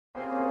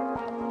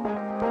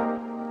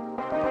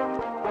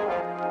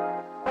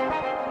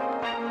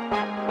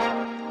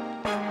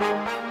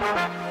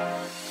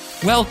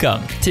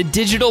Welcome to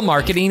Digital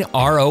Marketing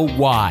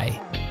ROI,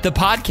 the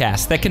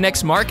podcast that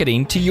connects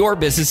marketing to your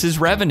business's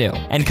revenue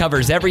and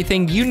covers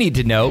everything you need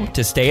to know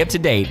to stay up to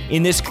date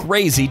in this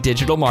crazy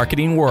digital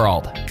marketing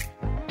world.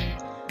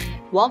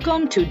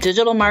 Welcome to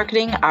Digital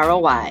Marketing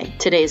ROI.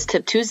 Today's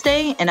Tip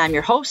Tuesday, and I'm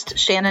your host,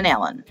 Shannon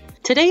Allen.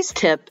 Today's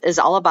tip is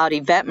all about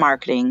event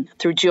marketing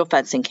through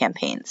geofencing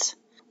campaigns.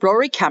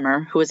 Rory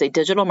Kemmer, who is a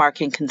digital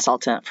marketing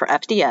consultant for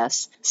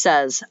FDS,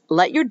 says,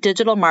 let your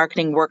digital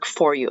marketing work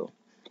for you.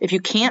 If you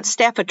can't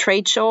staff a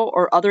trade show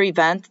or other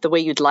event the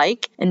way you'd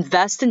like,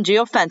 invest in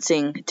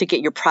geofencing to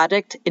get your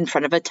product in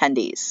front of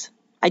attendees.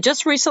 I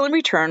just recently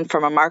returned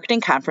from a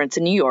marketing conference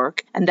in New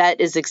York, and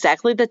that is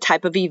exactly the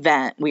type of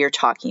event we are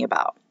talking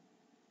about.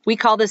 We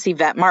call this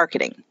event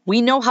marketing.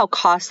 We know how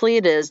costly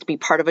it is to be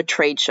part of a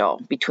trade show,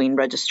 between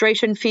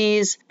registration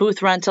fees,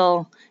 booth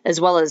rental,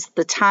 as well as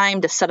the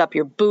time to set up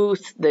your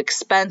booth, the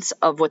expense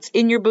of what's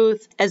in your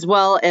booth, as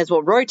well as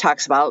what Roy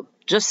talks about,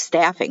 just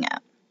staffing it.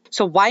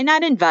 So why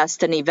not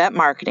invest in event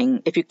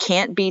marketing if you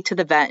can't be to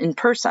the event in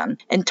person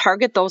and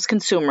target those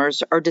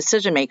consumers or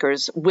decision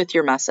makers with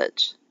your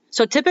message?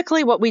 So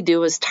typically what we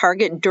do is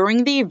target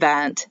during the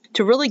event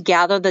to really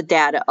gather the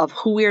data of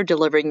who we are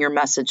delivering your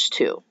message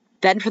to.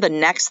 Then for the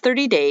next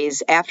 30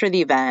 days after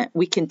the event,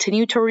 we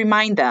continue to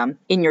remind them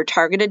in your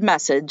targeted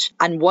message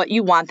on what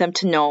you want them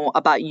to know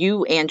about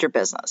you and your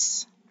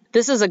business.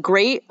 This is a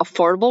great,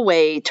 affordable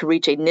way to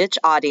reach a niche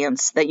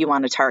audience that you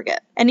want to target.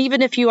 And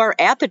even if you are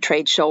at the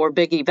trade show or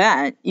big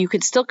event, you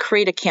can still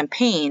create a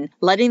campaign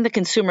letting the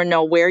consumer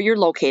know where you're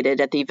located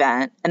at the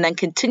event and then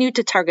continue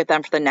to target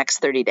them for the next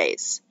 30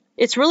 days.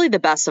 It's really the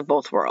best of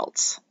both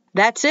worlds.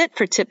 That's it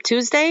for Tip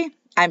Tuesday.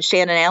 I'm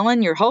Shannon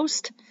Allen, your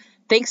host.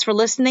 Thanks for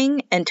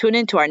listening, and tune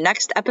in to our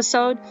next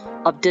episode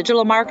of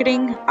Digital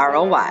Marketing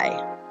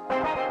ROI.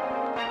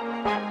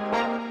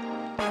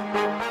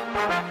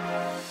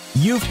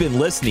 You've been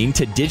listening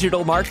to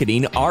Digital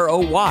Marketing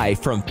ROI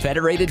from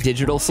Federated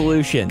Digital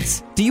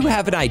Solutions. Do you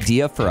have an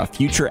idea for a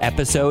future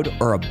episode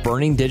or a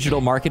burning digital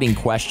marketing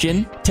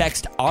question?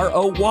 Text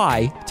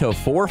ROI to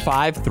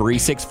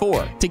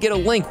 45364 to get a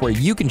link where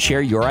you can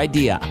share your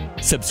idea.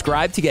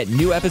 Subscribe to get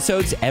new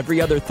episodes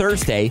every other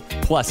Thursday,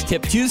 plus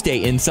Tip Tuesday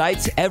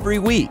insights every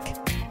week.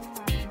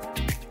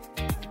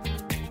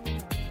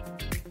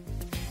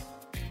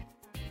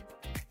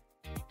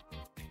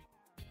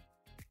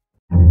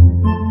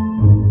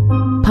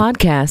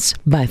 Podcasts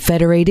by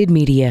Federated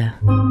Media.